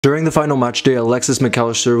During the final match day,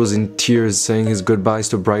 Allister was in tears saying his goodbyes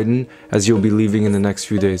to Brighton as he'll be leaving in the next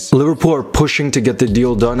few days. Liverpool are pushing to get the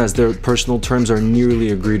deal done as their personal terms are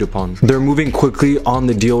nearly agreed upon. They're moving quickly on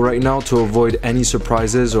the deal right now to avoid any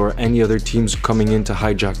surprises or any other teams coming in to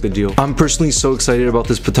hijack the deal. I'm personally so excited about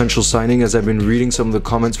this potential signing as I've been reading some of the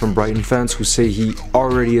comments from Brighton fans who say he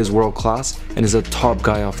already is world class and is a top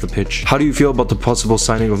guy off the pitch. How do you feel about the possible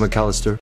signing of Allister?